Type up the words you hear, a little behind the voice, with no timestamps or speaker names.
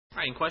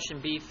Alright, in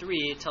question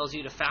B3, it tells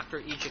you to factor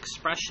each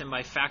expression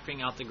by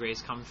factoring out the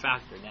greatest common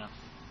factor. Now,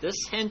 this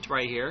hint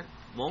right here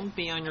won't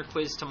be on your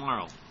quiz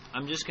tomorrow.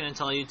 I'm just going to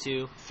tell you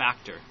to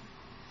factor.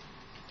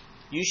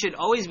 You should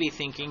always be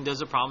thinking,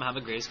 does a problem have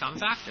a greatest common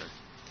factor?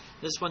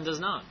 This one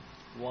does not.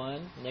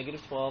 1,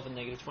 negative 12, and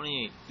negative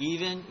 28.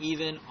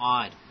 Even,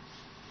 odd.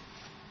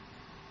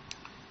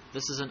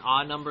 This is an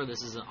odd number,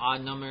 this is an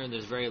odd number,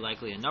 there's very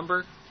likely a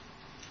number.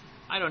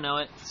 I don't know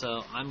it,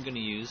 so I'm going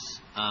to use,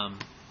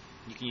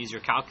 you can use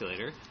your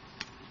calculator.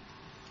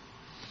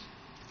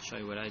 Show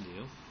you what I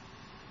do.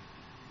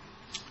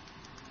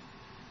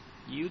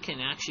 You can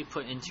actually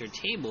put into your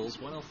tables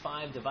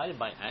 105 divided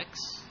by x,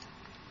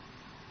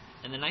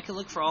 and then I can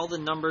look for all the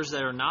numbers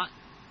that are not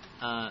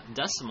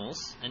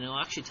decimals, and it'll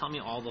actually tell me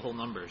all the whole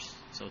numbers.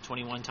 So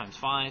 21 times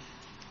 5,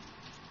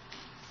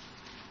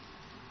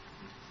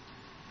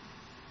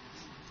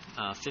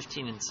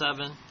 15 and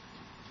 7,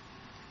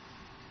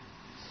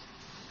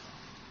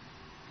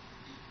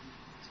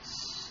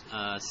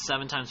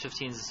 7 times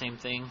 15 is the same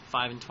thing,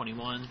 5 and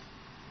 21,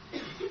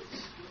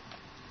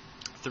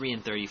 3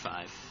 and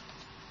 35.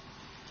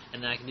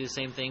 And then I can do the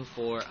same thing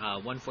for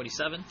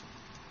 147,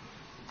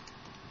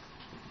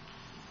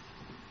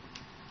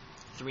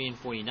 3 and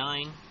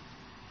 49,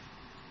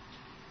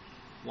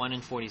 1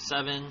 and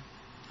 47,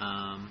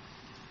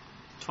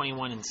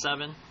 21 and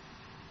 7.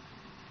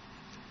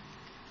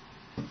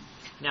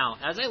 Now,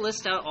 as I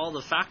list out all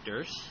the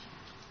factors,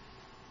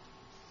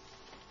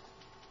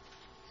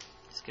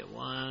 let's get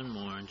one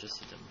more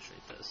just to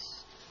demonstrate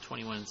this.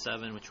 21 and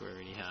 7, which we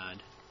already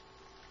had.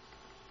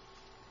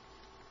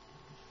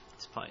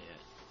 That's probably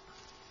it.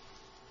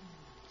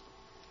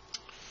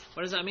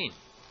 What does that mean?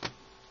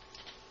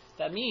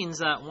 That means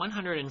that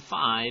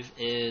 105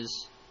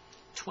 is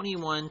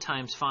 21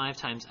 times 5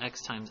 times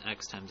x times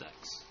x times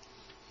x.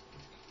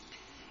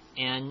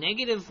 And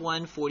negative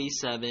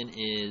 147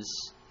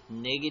 is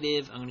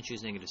negative, I'm going to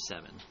choose negative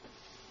 7.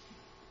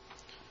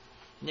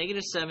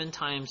 Negative 7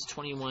 times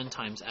 21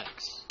 times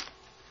x.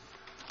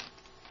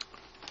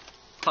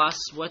 Plus,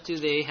 what do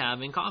they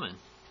have in common?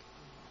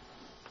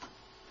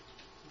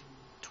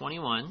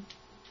 21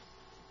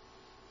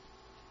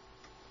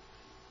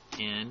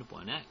 and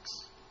 1x.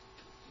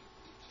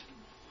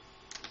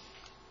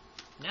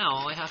 Now,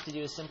 all I have to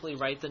do is simply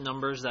write the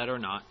numbers that are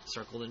not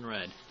circled in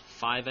red.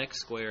 5x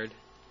squared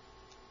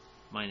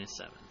minus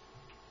 7.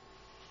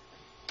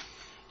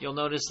 You'll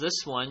notice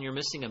this one, you're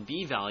missing a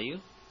b value.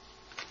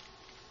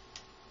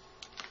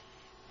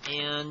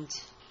 And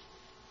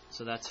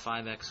so that's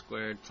 5x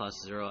squared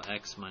plus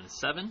 0x minus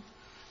 7.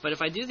 But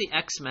if I do the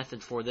x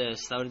method for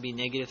this, that would be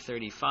negative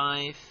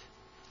 35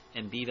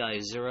 and b value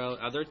is 0.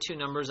 Are there two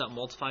numbers that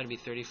multiply to be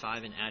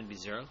 35 and add to be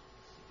 0?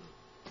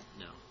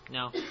 No.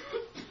 Now,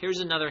 here's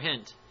another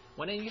hint.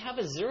 When you have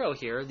a 0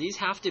 here, these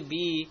have to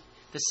be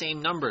the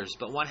same numbers,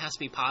 but one has to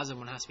be positive,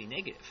 one has to be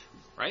negative,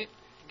 right?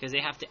 Because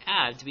they have to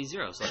add to be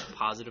 0. So like a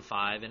positive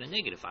 5 and a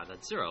negative 5,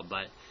 that's 0,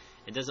 but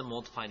it doesn't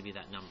multiply to be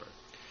that number.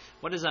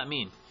 What does that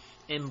mean?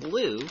 In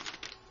blue,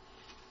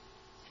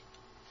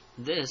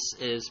 this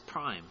is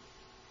prime.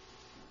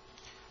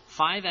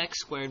 5x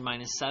squared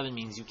minus 7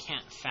 means you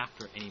can't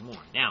factor it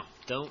anymore. Now,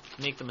 don't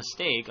make the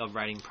mistake of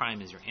writing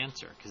prime as your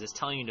answer, because it's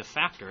telling you to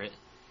factor it,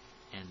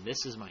 and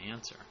this is my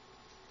answer.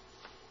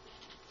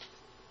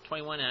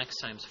 21x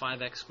times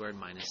 5x squared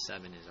minus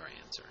 7 is our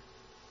answer.